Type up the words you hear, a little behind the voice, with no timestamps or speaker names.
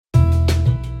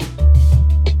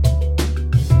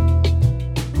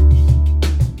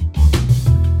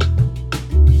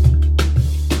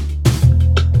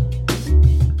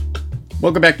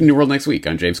Welcome back to New World Next Week.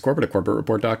 I'm James Corbett at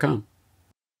CorbettReport.com.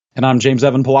 And I'm James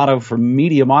Evan Pilato from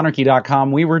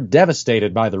MediaMonarchy.com. We were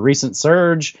devastated by the recent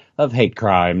surge of hate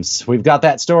crimes. We've got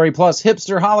that story plus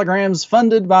hipster holograms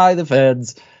funded by the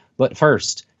feds. But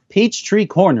first, Peachtree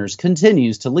Corners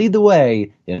continues to lead the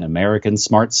way in American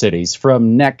smart cities.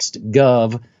 From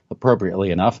NextGov,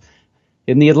 appropriately enough,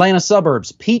 in the Atlanta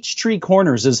suburbs, Peachtree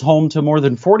Corners is home to more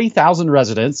than 40,000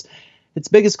 residents. Its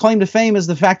biggest claim to fame is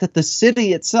the fact that the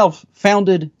city itself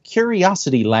founded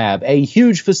Curiosity Lab, a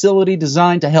huge facility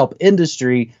designed to help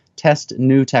industry test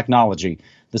new technology.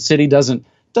 The city doesn't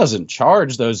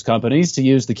charge those companies to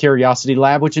use the Curiosity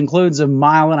Lab, which includes a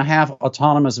 1.5-mile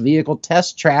autonomous vehicle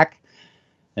test track.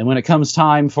 And when it comes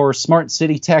time for smart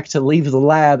city tech to leave the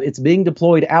lab, it's being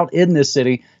deployed out in this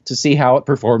city to see how it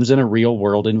performs in a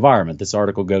real-world environment. This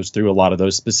article goes through a lot of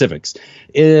those specifics.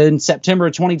 In September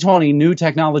of 2020, new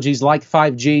technologies like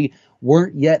 5G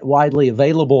weren't yet widely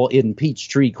available in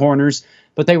Peachtree Corners,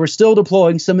 but they were still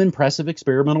deploying some impressive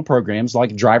experimental programs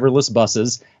like driverless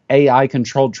buses,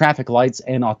 AI-controlled traffic lights,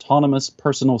 and autonomous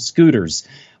personal scooters.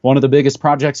 One of the biggest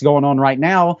projects going on right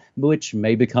now, which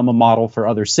may become a model for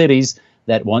other cities,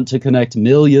 that want to connect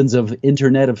millions of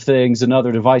Internet of Things and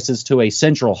other devices to a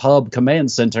central hub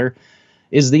command center,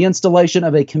 is the installation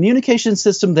of a communication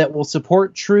system that will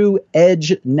support true edge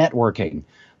networking.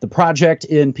 The project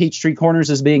in Peachtree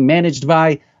Corners is being managed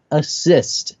by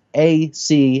Assist,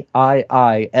 Acciist,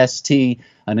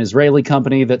 an Israeli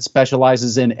company that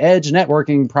specializes in edge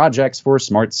networking projects for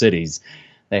smart cities.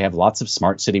 They have lots of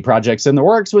smart city projects in the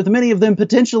works, with many of them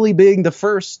potentially being the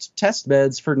first test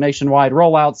beds for nationwide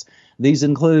rollouts. These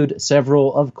include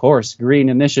several, of course, green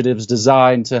initiatives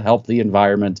designed to help the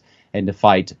environment and to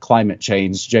fight climate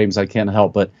change. James, I can't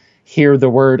help but hear the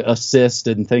word assist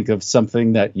and think of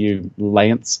something that you,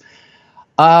 Lance.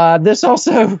 This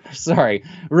also,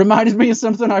 reminded me of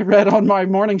something I read on my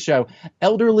morning show.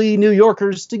 Elderly New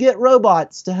Yorkers to get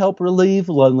robots to help relieve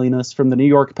loneliness. From the New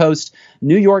York Post,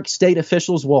 New York state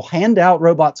officials will hand out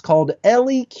robots called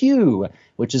LEQ,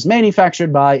 which is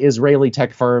manufactured by Israeli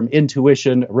tech firm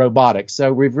Intuition Robotics.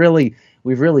 So we've really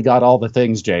got all the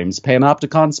things, James.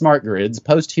 Panopticon smart grids,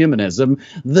 post-humanism,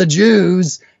 the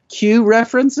Jews, Q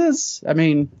references. I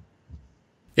mean,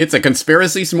 it's a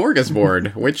conspiracy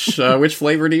smorgasbord. Which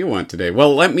flavor do you want today?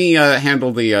 Well, let me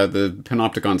handle the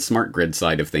Panopticon smart grid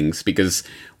side of things, because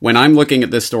when I'm looking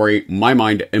at this story, my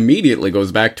mind immediately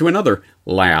goes back to another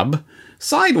lab,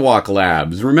 Sidewalk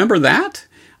Labs. Remember that?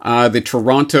 The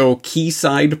Toronto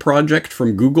Quayside project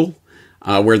from Google,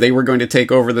 where they were going to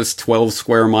take over this 12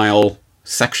 square mile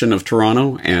section of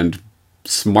Toronto and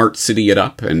smart city it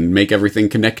up and make everything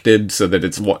connected so that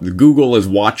Google is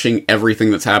watching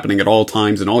everything that's happening at all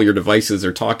times, and all your devices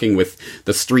are talking with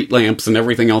the street lamps and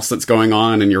everything else that's going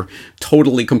on, and you're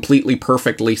totally, completely,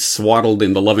 perfectly swaddled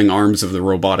in the loving arms of the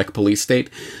robotic police state.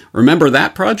 Remember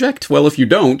that project? Well, if you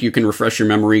don't, you can refresh your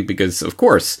memory, because, of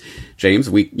course, James,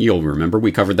 you'll remember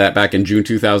we covered that back in June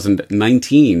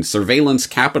 2019. Surveillance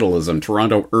capitalism.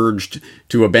 Toronto urged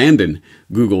to abandon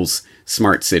Google's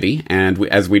smart city, and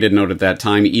as we did note at that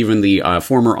time, even the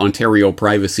former Ontario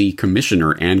Privacy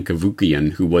Commissioner, Anne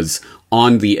Cavoukian, who was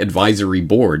on the advisory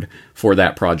board for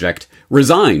that project,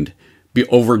 resigned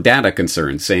over data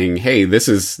concerns, saying, hey, this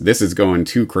is going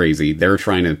too crazy. They're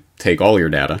trying to take all your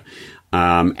data.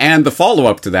 And the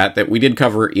follow-up to that we did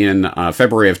cover in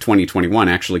February of 2021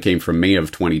 actually came from May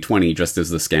of 2020, just as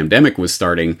the scamdemic was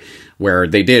starting, where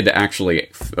they did actually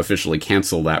officially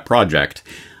cancel that project.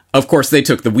 Of course, they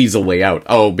took the weasel way out.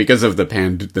 Oh, because of the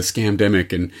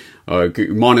scamdemic and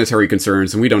monetary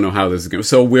concerns, and we don't know how this is going.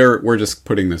 So we're just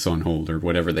putting this on hold, or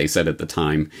whatever they said at the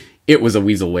time. It was a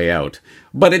weasel way out.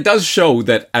 But it does show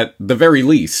that, at the very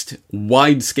least,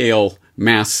 wide-scale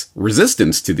mass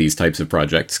resistance to these types of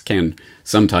projects can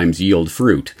sometimes yield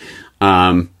fruit.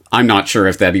 I'm not sure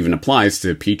if that even applies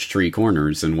to Peachtree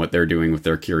Corners and what they're doing with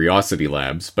their Curiosity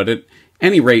Labs. But at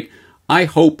any rate, I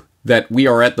hope that we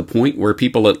are at the point where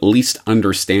people at least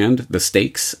understand the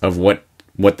stakes of what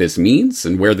this means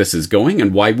and where this is going,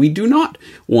 and why we do not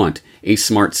want a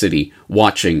smart city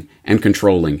watching and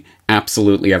controlling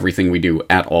absolutely everything we do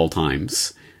at all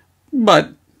times.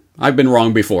 But I've been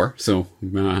wrong before, so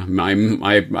I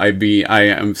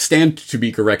stand to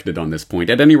be corrected on this point.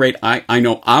 At any rate, I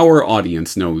know our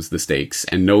audience knows the stakes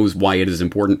and knows why it is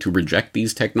important to reject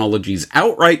these technologies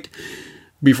outright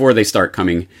before they start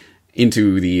coming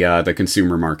into the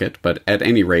consumer market. But at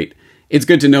any rate, it's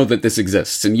good to know that this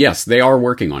exists. And yes, they are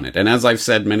working on it. And as I've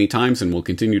said many times and will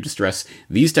continue to stress,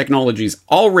 these technologies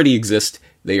already exist.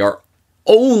 They are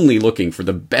only looking for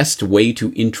the best way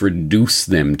to introduce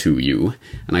them to you.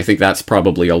 And I think that's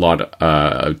probably a lot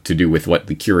to do with what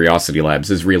the Curiosity Labs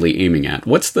is really aiming at.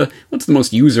 What's the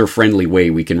most user-friendly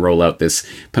way we can roll out this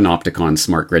Panopticon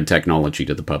smart grid technology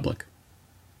to the public?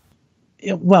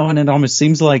 Well, and it almost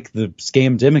seems like the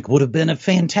Scamdemic would have been a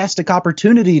fantastic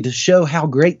opportunity to show how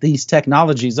great these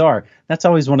technologies are. That's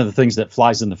always one of the things that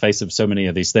flies in the face of so many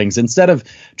of these things. Instead of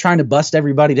trying to bust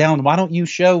everybody down, why don't you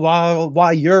show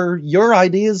why your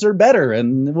ideas are better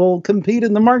and will compete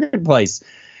in the marketplace?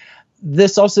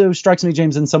 This also strikes me,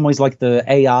 James, in some ways like the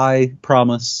AI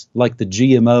promise, like the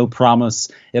GMO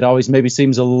promise. It always maybe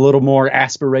seems a little more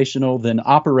aspirational than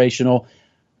operational.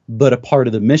 But a part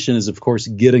of the mission is, of course,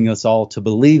 getting us all to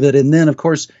believe it and then, of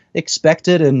course, expect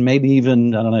it and maybe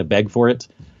even, beg for it.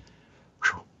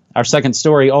 Our second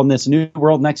story on this New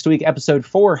World Next Week, episode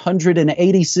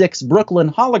 486, Brooklyn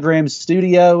Hologram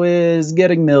Studio is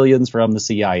getting millions from the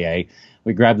CIA.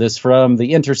 We grabbed this from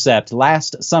The Intercept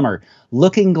last summer.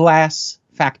 Looking Glass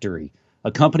Factory,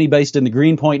 a company based in the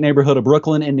Greenpoint neighborhood of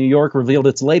Brooklyn in New York, revealed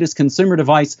its latest consumer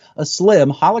device, a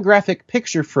slim holographic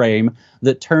picture frame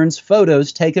that turns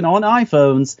photos taken on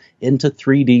iPhones into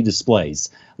 3D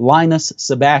displays. Linus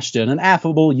Sebastian, an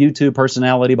affable YouTube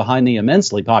personality behind the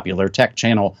immensely popular tech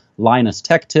channel Linus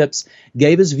Tech Tips,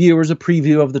 gave his viewers a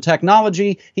preview of the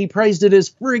technology. He praised it as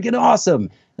freaking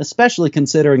awesome, especially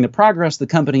considering the progress the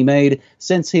company made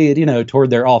since he had,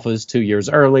 toured their office 2 years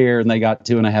earlier and they got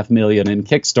 $2.5 million in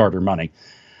Kickstarter money.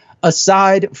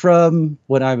 Aside from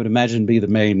what I would imagine be the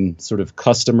main sort of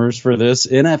customers for this,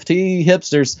 NFT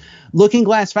hipsters, Looking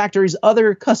Glass Factory's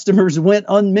other customers went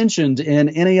unmentioned in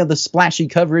any of the splashy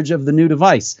coverage of the new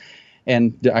device.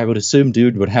 And I would assume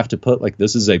dude would have to put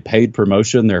this is a paid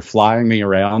promotion. They're flying me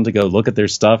around to go look at their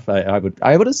stuff. I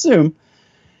would assume.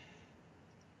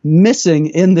 Missing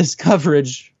in this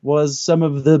coverage was some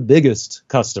of the biggest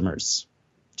customers.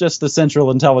 Just the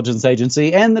Central Intelligence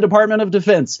Agency and the Department of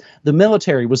Defense. The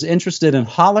military was interested in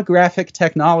holographic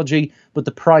technology, but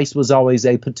the price was always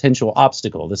a potential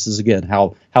obstacle. This is, again,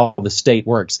 how the state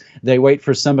works. They wait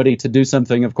for somebody to do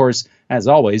something, of course, as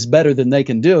always, better than they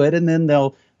can do it, and then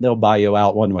they'll buy you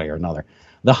out one way or another.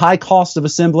 The high cost of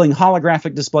assembling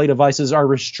holographic display devices are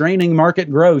restraining market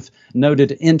growth,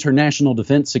 noted International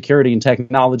Defense Security and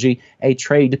Technology, a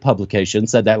trade publication,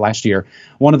 said that last year.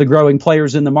 One of the growing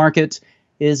players in the market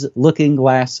is Looking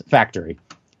Glass Factory.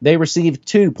 They received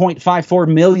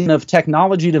 $2.54 million of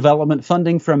technology development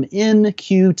funding from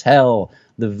In-Q-Tel,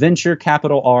 the venture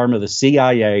capital arm of the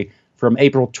CIA, from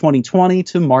April 2020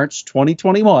 to March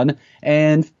 2021,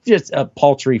 and just a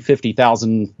paltry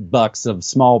 $50,000 of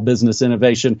small business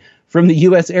innovation from the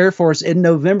U.S. Air Force in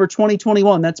November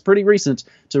 2021. That's pretty recent,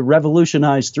 to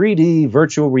revolutionize 3D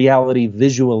virtual reality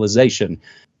visualization.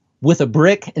 With a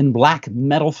brick and black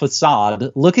metal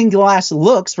facade, Looking Glass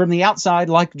looks from the outside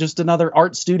like just another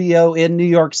art studio in New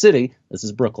York City. This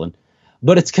is Brooklyn.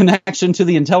 But its connection to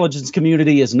the intelligence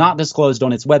community is not disclosed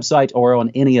on its website or on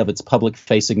any of its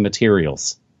public-facing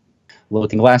materials.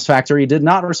 Looking Glass Factory did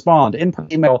not respond in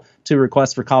email to a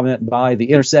request for comment by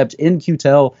The Intercept.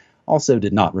 In-Q-Tel also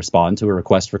did not respond to a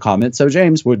request for comment. So,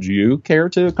 James, would you care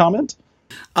to comment?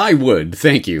 I would.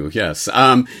 Thank you. Yes.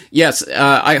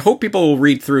 I hope people will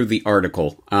read through the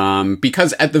article,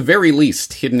 because at the very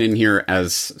least, hidden in here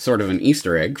as sort of an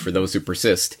Easter egg for those who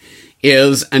persist,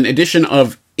 is an edition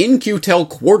of In-Q-Tel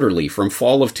Quarterly from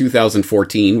fall of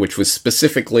 2014, which was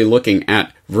specifically looking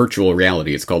at virtual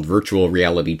reality. It's called Virtual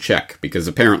Reality Check, because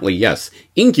apparently, yes,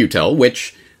 In-Q-Tel,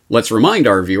 which, let's remind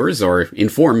our viewers, or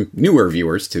inform newer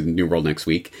viewers to New World Next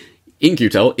Week,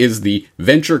 In-Q-Tel is the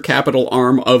venture capital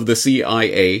arm of the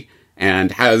CIA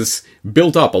and has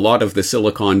built up a lot of the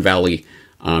Silicon Valley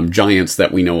giants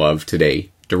that we know of today,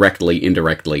 directly,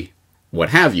 indirectly, what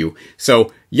have you.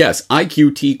 So, yes,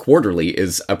 IQT Quarterly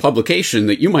is a publication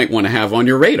that you might want to have on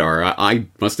your radar. I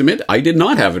must admit, I did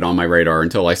not have it on my radar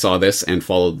until I saw this and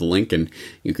followed the link, and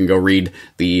you can go read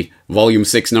the Volume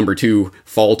 6, Number 2,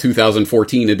 Fall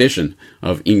 2014 edition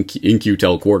of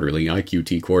In-Q-Tel Quarterly,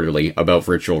 IQT Quarterly, about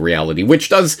virtual reality, which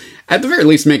does, at the very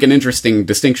least, make an interesting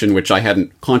distinction, which I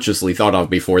hadn't consciously thought of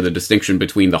before, the distinction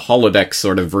between the holodeck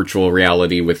sort of virtual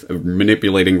reality with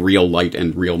manipulating real light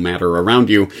and real matter around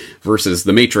you versus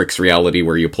the Matrix reality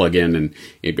where you plug in and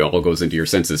it all goes into your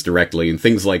senses directly and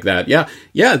things like that. Yeah,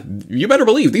 you better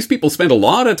believe these people spend a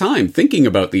lot of time thinking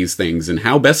about these things and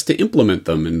how best to implement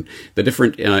them and the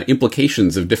different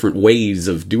implications of different ways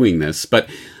of doing this. But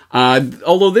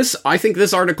although I think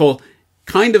this article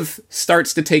kind of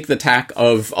starts to take the tack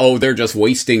of, oh, they're just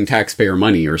wasting taxpayer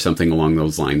money or something along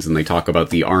those lines. And they talk about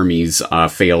the Army's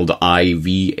failed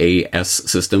IVAS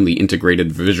system, the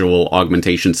Integrated Visual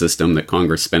Augmentation System that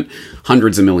Congress spent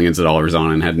hundreds of millions of dollars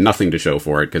on and had nothing to show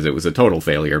for it because it was a total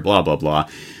failure, blah, blah, blah.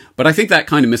 But I think that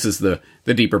kind of misses the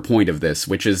deeper point of this,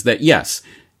 which is that, yes,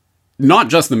 not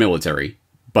just the military,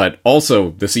 but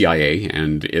also the CIA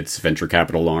and its venture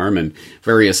capital arm and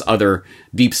various other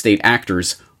deep state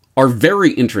actors are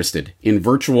very interested in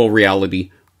virtual reality,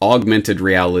 augmented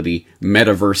reality,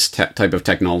 metaverse type of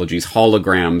technologies,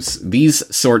 holograms, these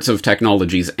sorts of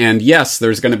technologies. And yes,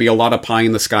 there's going to be a lot of pie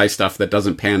in the sky stuff that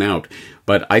doesn't pan out.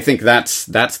 But I think that's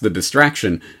the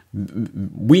distraction.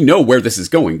 We know where this is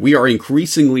going. We are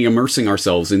increasingly immersing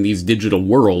ourselves in these digital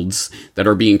worlds that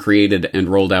are being created and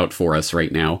rolled out for us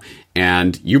right now.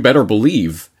 And you better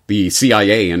believe the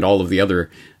CIA and all of the other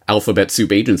alphabet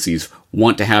soup agencies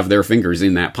want to have their fingers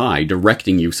in that pie,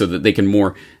 directing you so that they can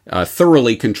more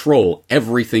thoroughly control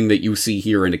everything that you see,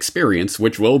 hear, and experience,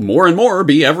 which will more and more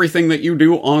be everything that you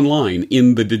do online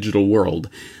in the digital world.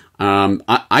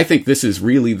 I think this is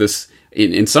really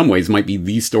in some ways, might be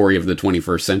the story of the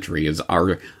 21st century, is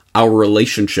our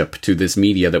relationship to this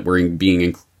media that we're being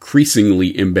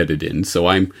increasingly embedded in. So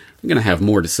I'm going to have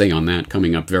more to say on that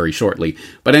coming up very shortly.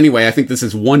 But anyway, I think this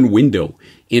is one window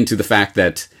into the fact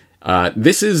that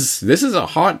this is a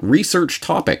hot research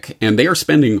topic, and they are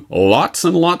spending lots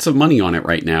and lots of money on it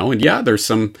right now. And yeah, there's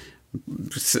some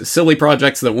silly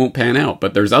projects that won't pan out,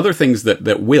 but there's other things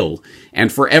that will.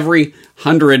 And for every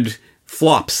 100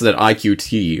 flops that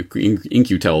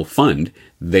In-Q-Tel fund,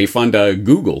 they fund a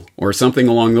Google or something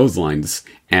along those lines.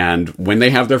 And when they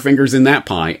have their fingers in that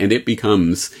pie and it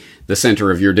becomes the center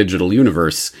of your digital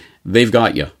universe, they've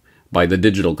got you by the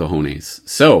digital cojones.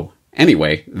 So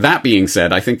anyway, that being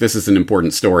said, I think this is an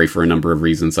important story for a number of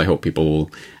reasons. I hope people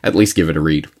will at least give it a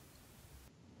read.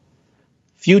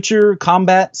 Future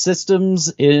combat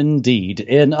systems, indeed.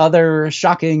 In other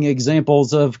shocking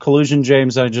examples of collusion,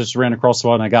 James, I just ran across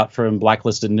one I got from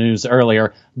Blacklisted News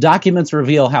earlier. Documents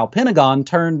reveal how Pentagon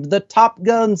turned the Top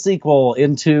Gun sequel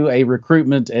into a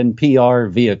recruitment and PR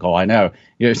vehicle. I know,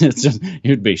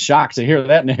 you'd be shocked to hear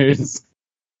that news.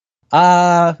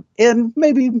 In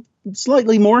maybe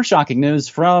slightly more shocking news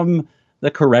from the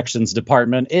Corrections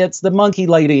Department, it's the Monkey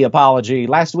Lady apology.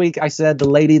 Last week, I said the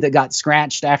lady that got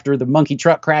scratched after the monkey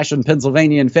truck crash in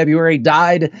Pennsylvania in February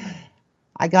died.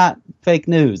 I got fake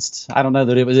news. I don't know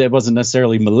that it wasn't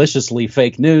necessarily maliciously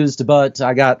fake news, but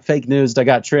I got fake news. I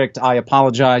got tricked. I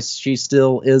apologize. She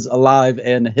still is alive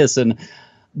and hissing.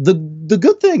 The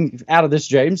good thing out of this,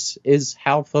 James, is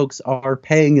how folks are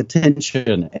paying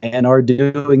attention and are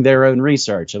doing their own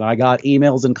research. And I got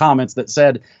emails and comments that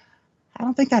said, I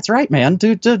don't think that's right, man.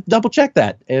 To double check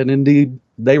that. And indeed,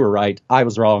 they were right. I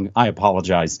was wrong. I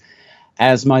apologize.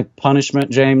 As my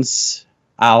punishment, James,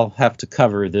 I'll have to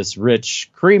cover this rich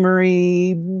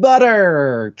creamery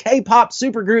butter. K-pop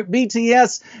supergroup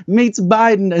BTS meets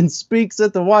Biden and speaks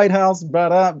at the White House.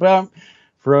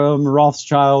 From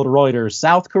Rothschild Reuters,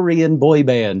 South Korean boy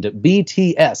band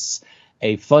BTS,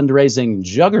 a fundraising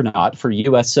juggernaut for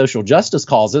U.S. social justice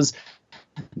causes,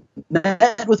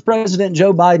 met with President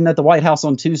Joe Biden at the White House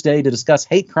on Tuesday to discuss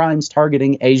hate crimes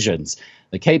targeting Asians.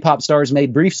 The K-pop stars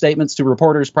made brief statements to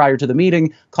reporters prior to the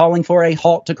meeting, calling for a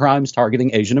halt to crimes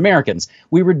targeting Asian Americans.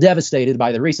 We were devastated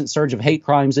by the recent surge of hate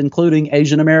crimes, including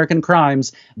Asian American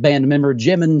crimes, band member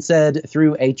Jimin said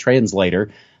through a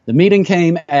translator. The meeting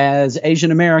came as Asian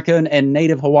American and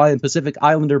Native Hawaiian Pacific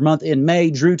Islander Month in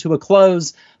May drew to a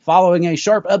close, following a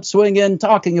sharp upswing in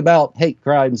talking about hate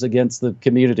crimes against the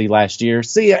community last year.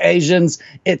 See ya, Asians.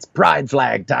 It's pride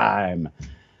flag time.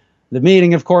 The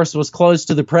meeting, of course, was closed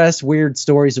to the press. Weird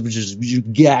stories of just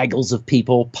gaggles of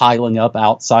people piling up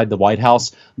outside the White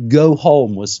House. Go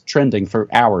home was trending for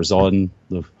hours on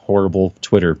the horrible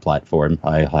Twitter platform,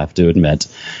 I have to admit.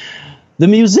 The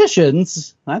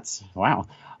musicians,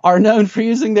 are known for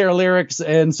using their lyrics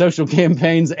and social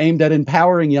campaigns aimed at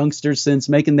empowering youngsters since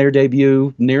making their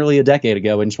debut nearly a decade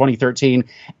ago in 2013.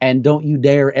 And don't you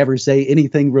dare ever say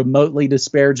anything remotely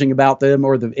disparaging about them,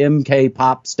 or the MK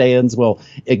pop stands will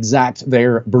exact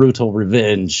their brutal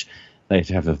revenge. They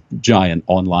have a giant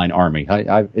online army.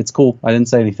 It's cool. I didn't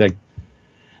say anything.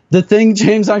 The thing,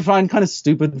 James, I find kind of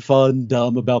stupid, fun,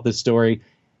 dumb about this story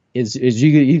is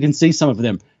you can see some of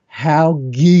them. How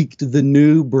geeked the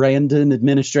new Brandon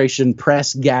administration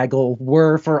press gaggle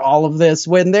were for all of this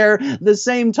when they're the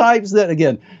same types that,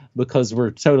 again, because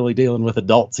we're totally dealing with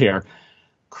adults here,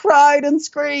 cried and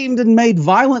screamed and made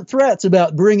violent threats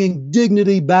about bringing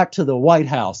dignity back to the White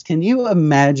House. Can you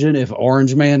imagine if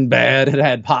Orange Man Bad had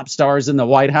had pop stars in the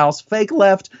White House? Fake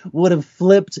left would have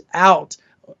flipped out.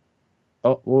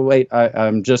 Oh, well, wait,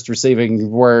 I'm just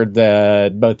receiving word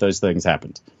that both those things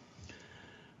happened.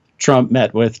 Trump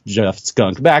met with Jeff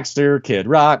Skunk Baxter, Kid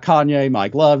Rock, Kanye,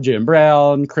 Mike Love, Jim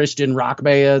Brown, Christian rock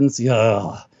bands.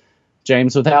 Ugh.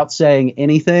 James, without saying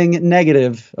anything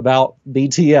negative about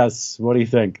BTS, what do you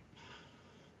think?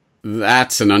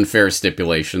 That's an unfair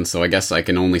stipulation, so I guess I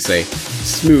can only say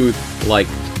smooth like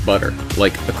butter,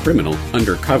 like a criminal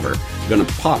undercover. Gonna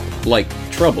pop like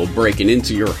trouble breaking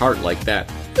into your heart like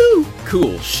that. Ooh,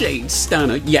 cool, shade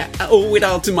stunner, yeah, I owe it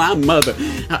all to my mother.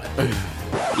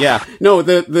 Yeah, no,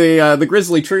 the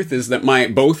grisly truth is that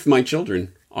both my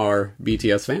children are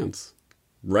BTS fans.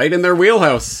 Right in their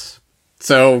wheelhouse.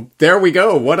 So there we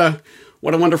go. What a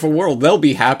wonderful world. They'll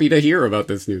be happy to hear about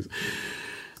this news.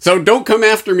 So don't come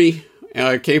after me,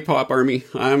 K-pop army.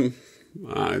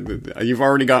 You've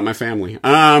already got my family.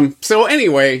 So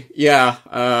anyway,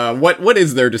 yeah. What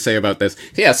is there to say about this?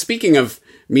 Yeah. Speaking of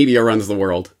media runs the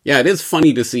world. Yeah, it is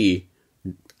funny to see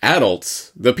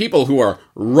adults, the people who are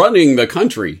running the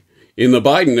country in the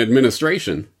Biden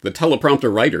administration, the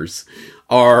teleprompter writers,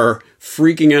 are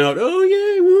freaking out. Oh,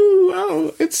 yay, woo,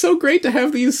 wow, it's so great to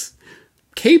have these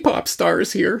K-pop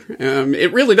stars here.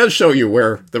 It really does show you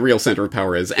where the real center of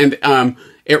power is. And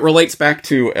it relates back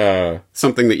to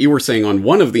something that you were saying on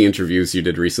one of the interviews you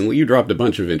did recently. You dropped a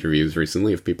bunch of interviews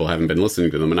recently, if people haven't been listening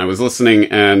to them. And I was listening,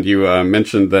 and you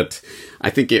mentioned that, I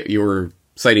think you were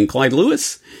citing Clyde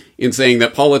Lewis in saying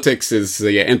that politics is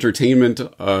the entertainment,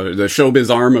 the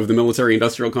showbiz arm of the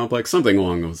military-industrial complex, something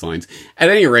along those lines. At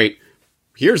any rate,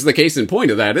 here's the case in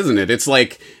point of that, isn't it? It's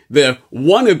like the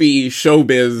wannabe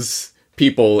showbiz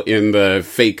people in the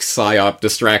fake psyop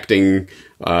distracting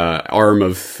arm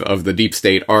of the deep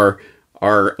state are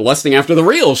lusting after the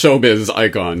real showbiz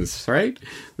icons, right?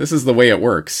 This is the way it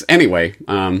works. Anyway,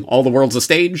 all the world's a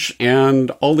stage,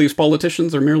 and all these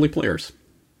politicians are merely players.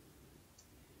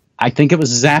 I think it was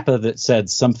Zappa that said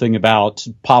something about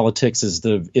politics is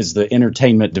the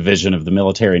entertainment division of the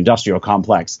military-industrial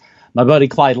complex. My buddy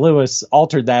Clyde Lewis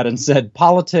altered that and said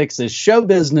politics is show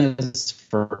business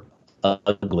for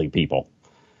ugly people.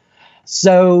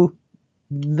 So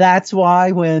that's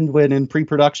why when in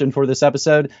pre-production for this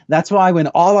episode, that's why when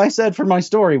all I said for my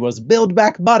story was build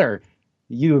back butter,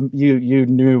 you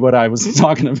knew what I was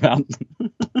talking about.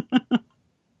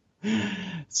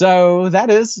 So that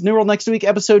is New World Next Week,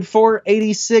 episode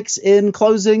 486. In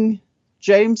closing,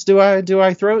 James, do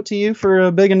I throw it to you for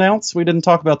a big announce? We didn't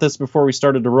talk about this before we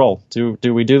started to roll. Do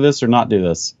we do this or not do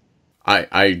this?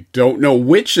 I don't know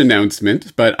which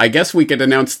announcement, but I guess we could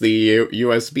announce the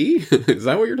USB. Is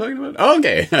that what you're talking about? Oh,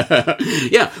 okay.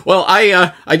 Yeah. Well,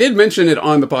 I did mention it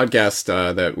on the podcast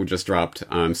that we just dropped.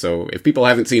 So if people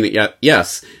haven't seen it yet,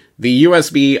 yes, the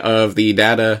USB of the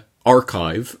data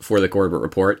archive for the Corbett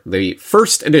Report, the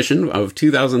first edition of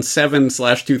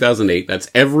 2007/2008. That's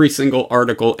every single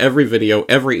article, every video,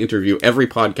 every interview, every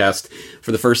podcast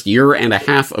for the first year and a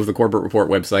half of the Corbett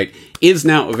Report website is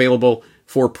now available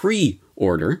for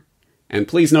pre-order. And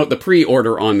please note the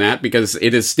pre-order on that, because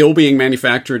it is still being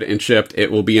manufactured and shipped.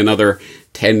 It will be another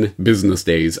 10 business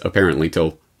days, apparently,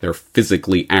 till they're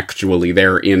physically, actually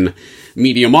there in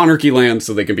Media Monarchy land,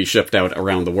 so they can be shipped out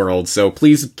around the world. So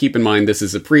please keep in mind, this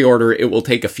is a pre-order. It will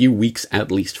take a few weeks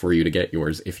at least for you to get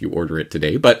yours if you order it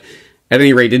today. But at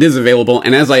any rate, it is available.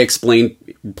 And as I explained,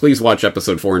 please watch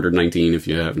episode 419 if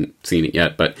you haven't seen it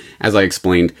yet. But as I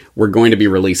explained, we're going to be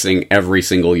releasing every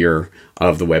single year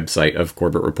of the website of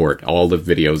Corbett Report. All the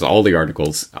videos, all the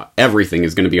articles, everything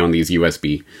is going to be on these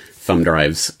USB thumb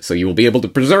drives. So you will be able to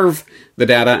preserve the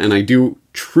data, and I do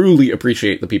truly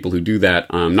appreciate the people who do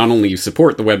that. Not only you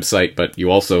support the website, but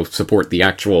you also support the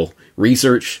actual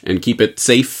research and keep it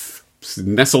safe,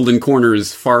 nestled in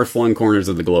corners, far-flung corners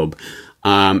of the globe.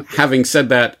 Having said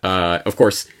that, of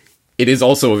course, it is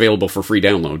also available for free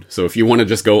download. So if you want to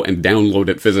just go and download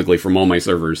it physically from all my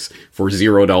servers for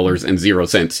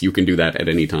 $0.00, you can do that at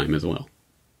any time as well.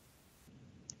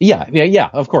 Yeah.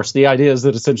 Of course, the idea is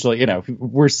that essentially,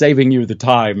 we're saving you the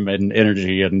time and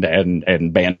energy and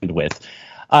bandwidth.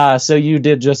 So you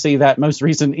did just see that most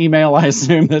recent email, I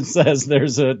assume, that says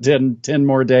there's a 10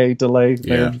 more day delay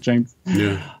there, James?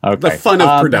 Yeah. Okay. The fun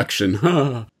of production.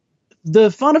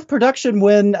 The fun of production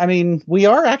when, we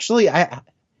are actually,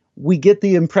 we get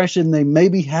the impression they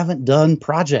maybe haven't done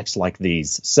projects like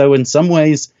these. So in some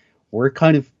ways, we're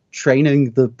kind of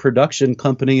training the production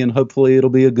company, and hopefully it'll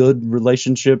be a good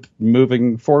relationship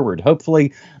moving forward.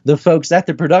 Hopefully the folks at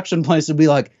the production place will be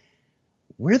like,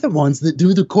 we're the ones that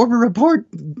do the Corbett Report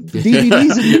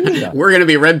DVDs in media. We're going to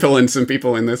be red pilling some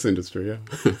people in this industry, yeah.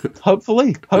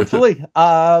 Hopefully.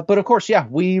 But of course, yeah,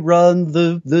 we run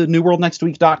the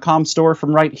newworldnextweek.com store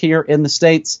from right here in the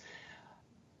States.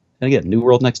 And again,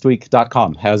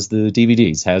 newworldnextweek.com has the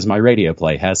DVDs, has my radio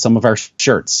play, has some of our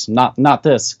shirts. Not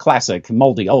this classic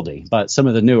moldy oldie, but some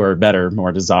of the newer, better,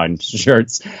 more designed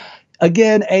shirts.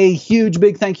 Again, a huge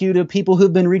big thank you to people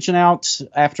who've been reaching out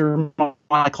after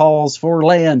my calls for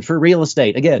land, for real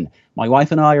estate. Again, my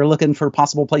wife and I are looking for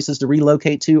possible places to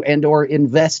relocate to and or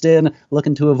invest in,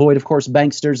 looking to avoid, of course,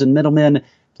 banksters and middlemen.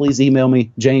 Please email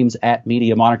me,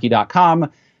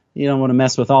 james@MediaMonarchy.com. You don't want to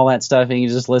mess with all that stuff, and you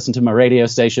just listen to my radio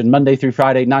station Monday through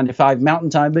Friday, 9 to 5 Mountain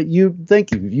Time. But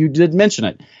thank you. You did mention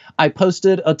it. I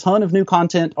posted a ton of new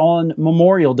content on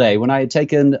Memorial Day when I had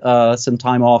taken some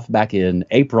time off back in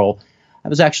April. I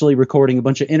was actually recording a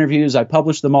bunch of interviews. I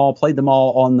published them all, played them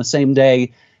all on the same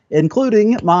day,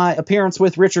 including my appearance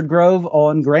with Richard Grove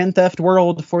on Grand Theft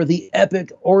World for the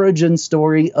epic origin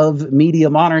story of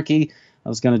Media Monarchy. I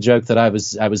was going to joke that I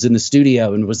was in the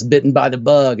studio and was bitten by the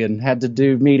bug and had to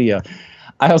do media.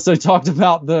 I also talked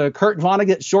about the Kurt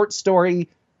Vonnegut short story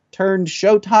turned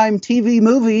Showtime TV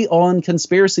movie on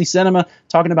Conspiracy Cinema,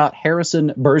 talking about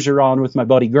Harrison Bergeron with my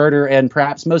buddy Girder. And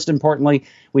perhaps most importantly,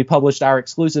 we published our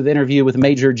exclusive interview with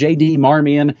Major J.D.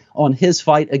 Marmion on his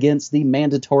fight against the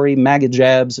mandatory MAGA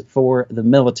jabs for the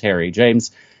military.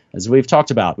 James, as we've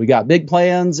talked about, we got big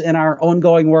plans in our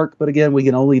ongoing work, but again, we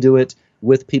can only do it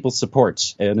with people's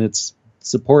support. And it's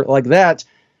support like that,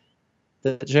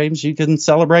 James, you can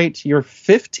celebrate your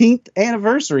 15th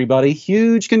anniversary, buddy.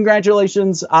 Huge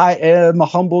congratulations. I am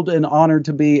humbled and honored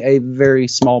to be a very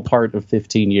small part of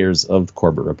 15 years of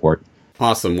Corbett Report.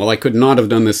 Awesome. Well, I could not have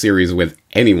done this series with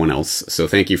anyone else, so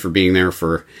thank you for being there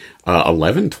for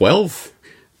 11, 12,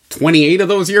 28 of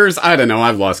those years. I don't know.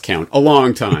 I've lost count. A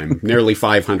long time. Nearly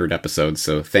 500 episodes,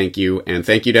 so thank you. And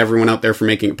thank you to everyone out there for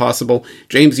making it possible.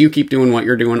 James, you keep doing what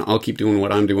you're doing. I'll keep doing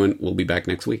what I'm doing. We'll be back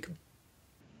next week.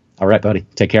 All right, buddy.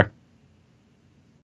 Take care.